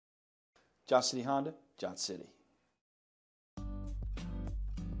Johnson City Honda, Johnson City.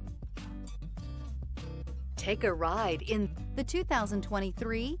 Take a ride in the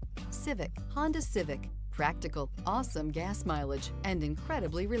 2023 Civic, Honda Civic. Practical, awesome gas mileage, and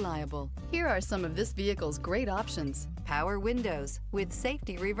incredibly reliable. Here are some of this vehicle's great options: power windows with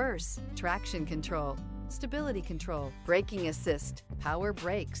safety reverse, traction control, stability control, braking assist, power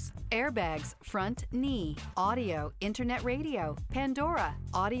brakes, airbags, front knee, audio, internet radio, Pandora,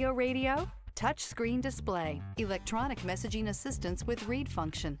 audio radio, touchscreen display, electronic messaging assistance with read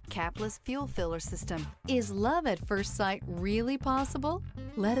function, capless fuel filler system. Is love at first sight really possible?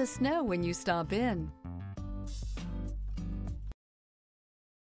 Let us know when you stop in.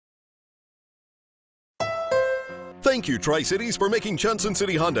 Thank you, Tri-Cities, for making Johnson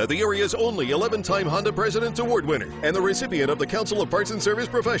City Honda the area's only 11-time Honda President's Award winner and the recipient of the Council of Parts and Service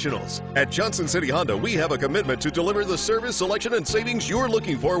Professionals. At Johnson City Honda, we have a commitment to deliver the service, selection, and savings you're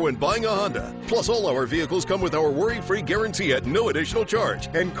looking for when buying a Honda. Plus, all our vehicles come with our worry-free guarantee at no additional charge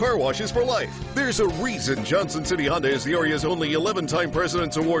and car washes for life. There's a reason Johnson City Honda is the area's only 11-time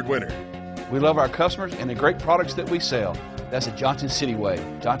President's Award winner. We love our customers and the great products that we sell. That's the Johnson City way.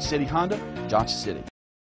 Johnson City Honda, Johnson City.